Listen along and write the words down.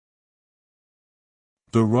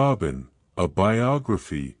The Robin, a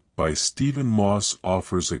biography, by Stephen Moss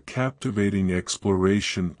offers a captivating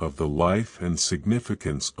exploration of the life and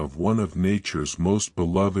significance of one of nature's most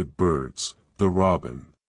beloved birds, the robin.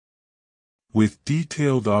 With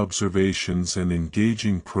detailed observations and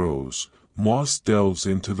engaging prose, Moss delves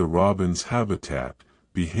into the robin's habitat,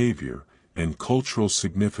 behavior, and cultural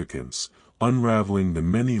significance, unraveling the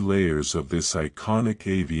many layers of this iconic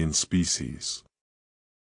avian species.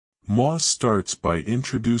 Moss starts by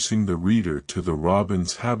introducing the reader to the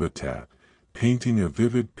robin's habitat, painting a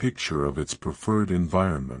vivid picture of its preferred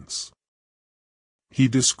environments. He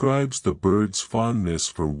describes the bird's fondness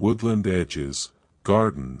for woodland edges,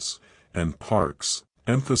 gardens, and parks,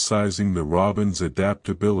 emphasizing the robin's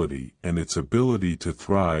adaptability and its ability to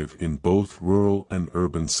thrive in both rural and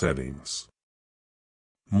urban settings.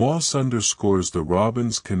 Moss underscores the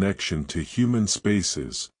robin's connection to human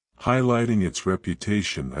spaces, highlighting its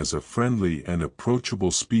reputation as a friendly and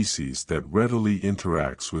approachable species that readily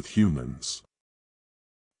interacts with humans.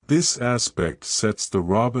 This aspect sets the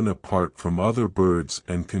robin apart from other birds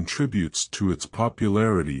and contributes to its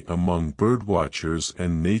popularity among birdwatchers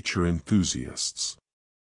and nature enthusiasts.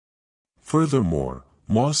 Furthermore,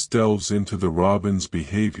 Moss delves into the robin's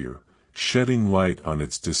behavior, shedding light on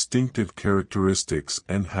its distinctive characteristics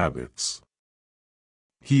and habits.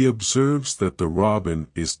 He observes that the robin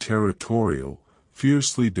is territorial,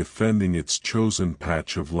 fiercely defending its chosen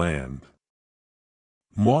patch of land.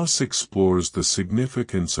 Moss explores the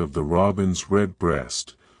significance of the robin's red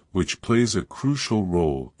breast, which plays a crucial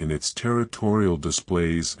role in its territorial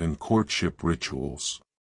displays and courtship rituals.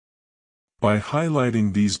 By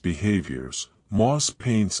highlighting these behaviors, Moss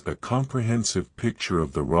paints a comprehensive picture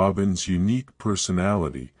of the robin's unique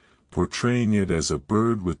personality, portraying it as a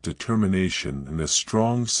bird with determination and a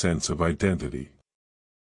strong sense of identity.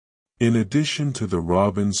 In addition to the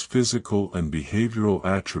robin's physical and behavioral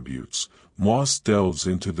attributes, Moss delves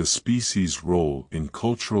into the species' role in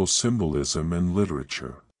cultural symbolism and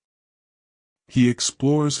literature. He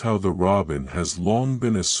explores how the robin has long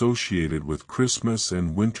been associated with Christmas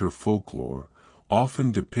and winter folklore,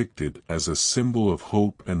 often depicted as a symbol of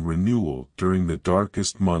hope and renewal during the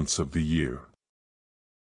darkest months of the year.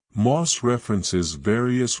 Moss references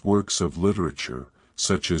various works of literature,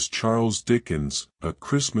 such as Charles Dickens' A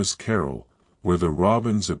Christmas Carol, where the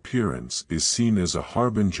robin's appearance is seen as a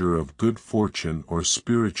harbinger of good fortune or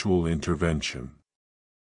spiritual intervention.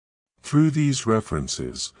 Through these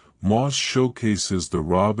references, Moss showcases the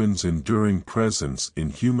robin's enduring presence in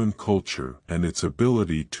human culture and its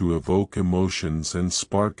ability to evoke emotions and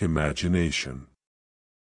spark imagination.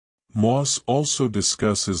 Moss also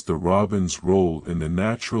discusses the robin's role in the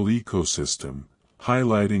natural ecosystem,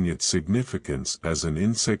 highlighting its significance as an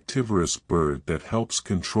insectivorous bird that helps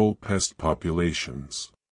control pest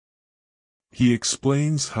populations. He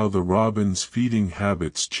explains how the robin's feeding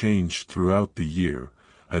habits change throughout the year,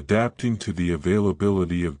 adapting to the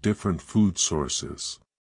availability of different food sources.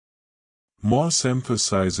 Moss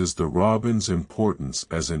emphasizes the robin's importance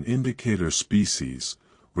as an indicator species,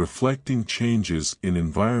 reflecting changes in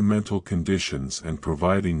environmental conditions and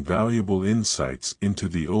providing valuable insights into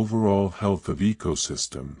the overall health of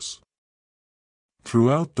ecosystems.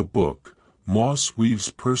 Throughout the book, Moss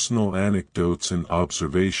weaves personal anecdotes and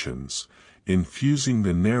observations, infusing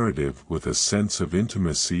the narrative with a sense of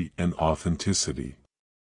intimacy and authenticity.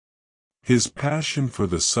 His passion for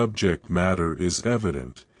the subject matter is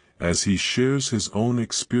evident, as he shares his own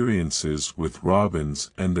experiences with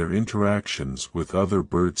robins and their interactions with other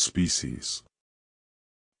bird species.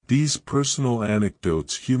 These personal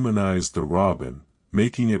anecdotes humanize the robin,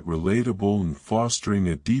 making it relatable and fostering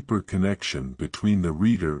a deeper connection between the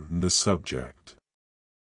reader and the subject.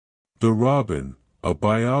 The Robin, a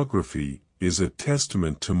biography, is a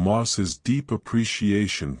testament to Moss's deep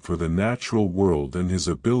appreciation for the natural world and his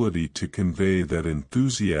ability to convey that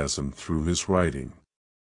enthusiasm through his writing.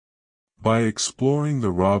 By exploring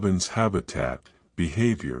the robin's habitat,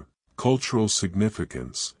 behavior, cultural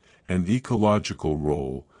significance, and ecological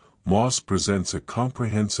role, Moss presents a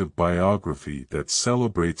comprehensive biography that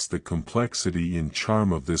celebrates the complexity and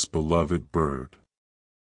charm of this beloved bird.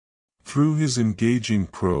 Through his engaging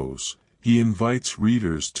prose, he invites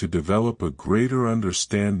readers to develop a greater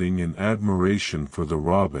understanding and admiration for the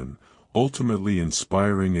robin, ultimately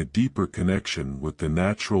inspiring a deeper connection with the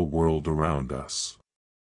natural world around us.